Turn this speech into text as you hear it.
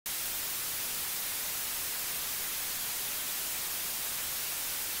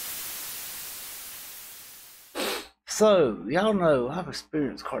So, y'all know I've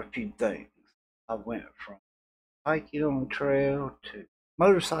experienced quite a few things. I went from hiking on the trail to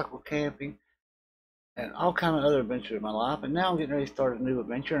motorcycle camping and all kind of other adventures in my life, and now I'm getting ready to start a new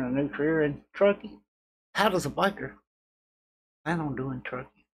adventure and a new career in trucking. How does a biker plan on doing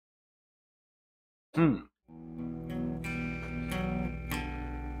trucking? Hmm.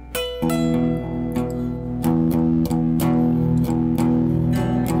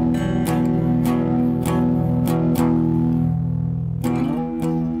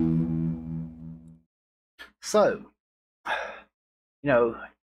 So,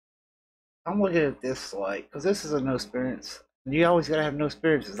 I'm looking at this like, because this is a new experience. You always got to have new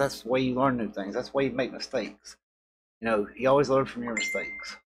experiences. That's the way you learn new things. That's the way you make mistakes. You always learn from your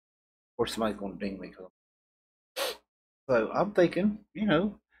mistakes. Or somebody's going to ding me. So I'm thinking,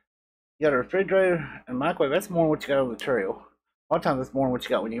 you got a refrigerator and microwave. That's more than what you got on the trail. A lot of times that's more than what you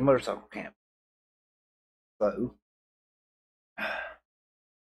got when you motorcycle camp. So,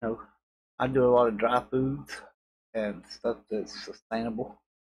 I do a lot of dry foods and stuff that's sustainable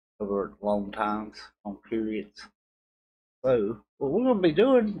over long times, long periods. So, what we're going to be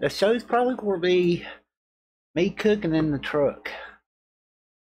doing, the show's probably going to be me cooking in the truck.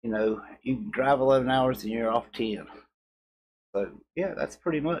 You drive 11 hours and you're off 10. So, yeah, that's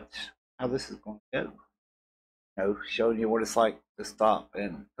pretty much how this is going to go. Showing you what it's like to stop.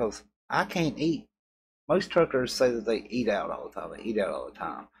 And because I can't eat. Most truckers say that they eat out all the time. They eat out all the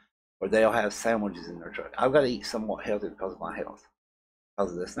time. Or they'll have sandwiches in their truck. I've got to eat somewhat healthy because of my health.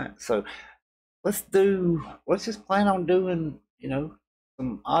 Because of this and that. So, let's just plan on doing,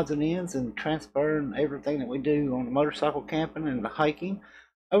 some odds and ends and transferring everything that we do on the motorcycle camping and the hiking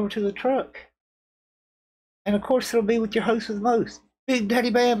over to the truck. And of course, it'll be with your host with the most, Big Daddy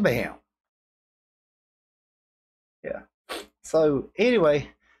Bam Bam. Yeah. So,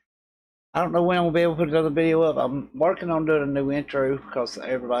 anyway, I don't know when I'll be able to put another video up. I'm working on doing a new intro because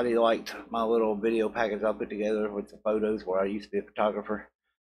everybody liked my little video package I put together with the photos where I used to be a photographer.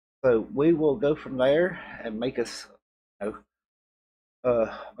 So we will go from there and make us,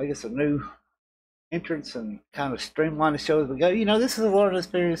 make us a new entrance and kind of streamline the show as we go. This is a learning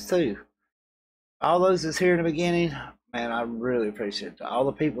experience too. All those that's here in the beginning, man, I really appreciate it. All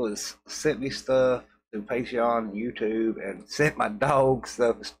the people that sent me stuff through Patreon and YouTube and sent my dog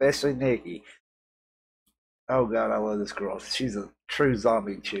stuff, especially Nikki. Oh God, I love this girl. She's a true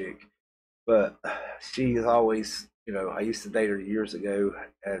zombie chick. But she's always, I used to date her years ago,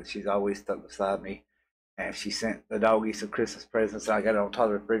 and she's always stuck beside me. And she sent the doggy some Christmas presents. I got it on top of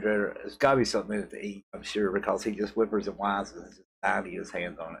the refrigerator. There's got to be something in it to eat, I'm sure, because he just whimpers and whines and just dying to get his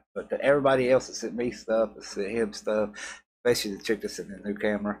hands on it. But to everybody else that sent me stuff, that sent him stuff, especially the chick that's in the new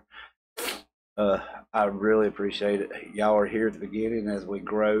camera, I really appreciate it. Y'all are here at the beginning. As we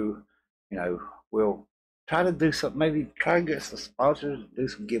grow, we'll try to do something, maybe try to get some sponsors, do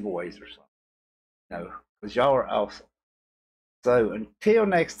some giveaways or something, because y'all are awesome. So until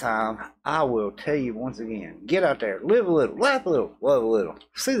next time, I will tell you once again, get out there, live a little, laugh a little, love a little,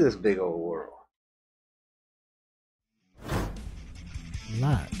 see this big old world.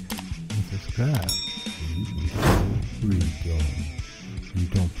 Like and subscribe so you can stay free, y'all. And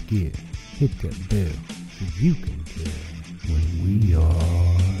don't forget, hit that bell so you can tell when we are